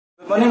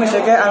My name is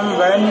Eke. I'm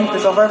Brian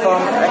Christopher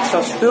from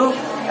Exos 2,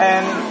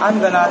 and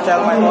I'm gonna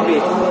tell my hobby.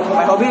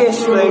 My hobby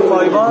is playing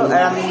volleyball,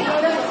 and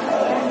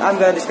I'm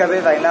gonna describe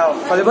it right now.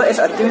 Volleyball is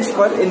a team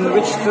sport in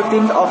which two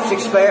teams of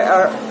 6 players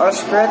are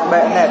spread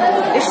by a net.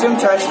 Each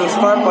team tries to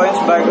score points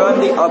by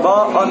grounding a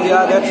ball on the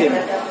other team,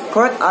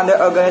 court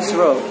under organized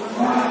rule.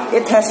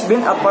 It has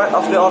been a part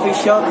of the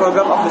official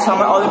program of the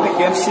Summer Olympic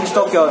Games since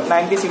Tokyo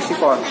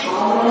 1964.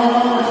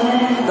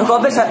 The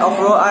complete set of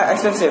rules are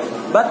extensive,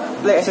 but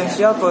play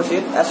essential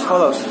proceed as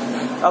follows.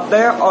 A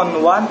player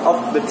on one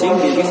of the team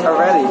begins a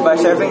rally by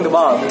serving the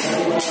ball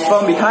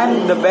from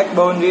behind the back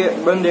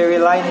boundary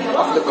line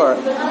of the court,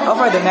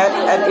 over the net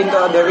and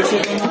into the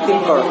receiving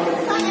team court.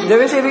 The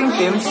receiving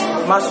teams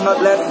must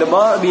not let the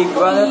ball be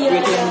grounded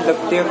within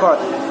their court.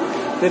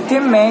 The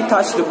team may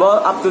touch the ball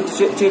up to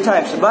 3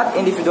 times, but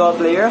individual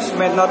players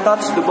may not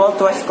touch the ball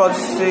twice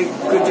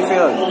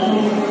consecutively.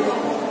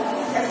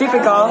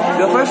 Typical,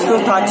 the first 2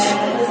 touches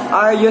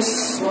are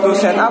used to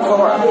set up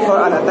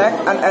for an attack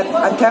and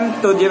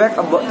attempt to direct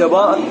the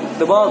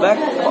ball back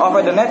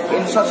over the net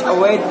in such a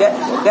way that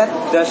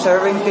the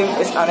serving team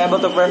is unable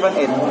to prevent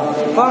it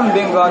from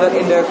being grounded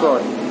in their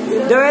court.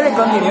 The rally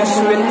continues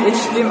with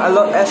each team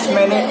allowed as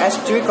many as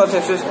 3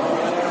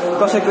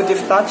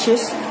 consecutive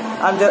touches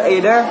until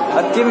either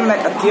a team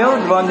makes a kill,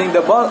 grounding the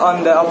ball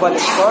on the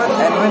opponent's court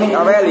and winning a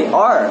rally,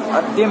 or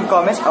a team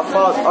commits a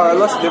foul or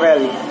loses the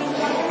rally.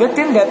 The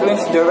team that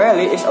wins the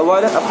rally is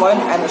awarded a point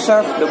and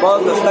serves the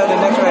ball to start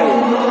the next rally.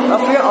 A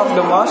few of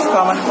the most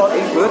common fouls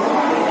include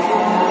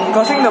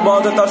causing the ball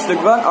to touch the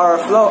ground or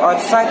flow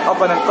outside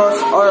opponent court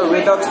or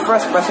without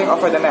first pressing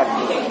over the net.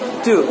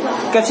 2.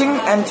 Catching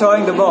and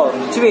throwing the ball.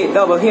 3.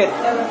 Double hit.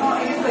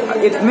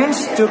 It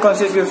means 2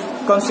 consecutive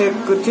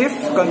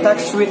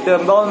contacts with the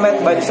ball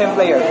made by the same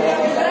player.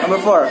 Number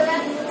 4.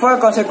 4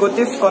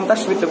 consecutive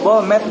contacts with the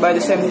ball made by the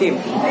same team.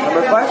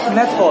 Number 5.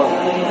 Net fall.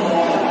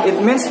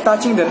 It means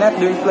touching the net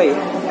during play.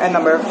 And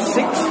number 6.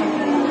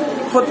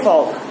 Foot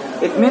fall.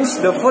 It means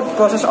the foot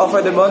crosses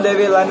over the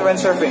boundary line when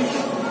serving.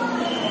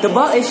 The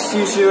ball is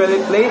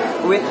usually played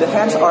with the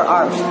hands or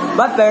arms,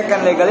 but player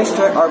can legally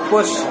strike or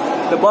push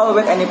the ball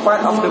with any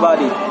part of the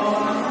body.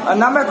 A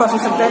number of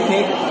consistent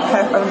techniques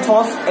have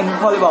involved in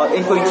volleyball,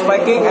 including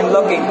spiking and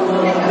blocking.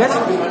 That's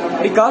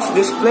because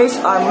these plays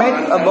are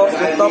made above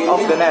the top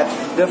of the net.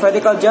 The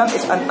vertical jump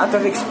is an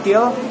athletic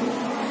skill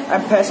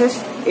emphasis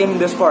in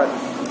the sport,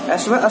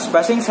 as well as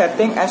passing,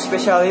 setting, and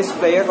specialist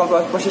player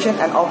position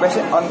and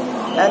offensive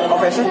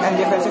and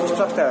defensive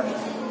structure.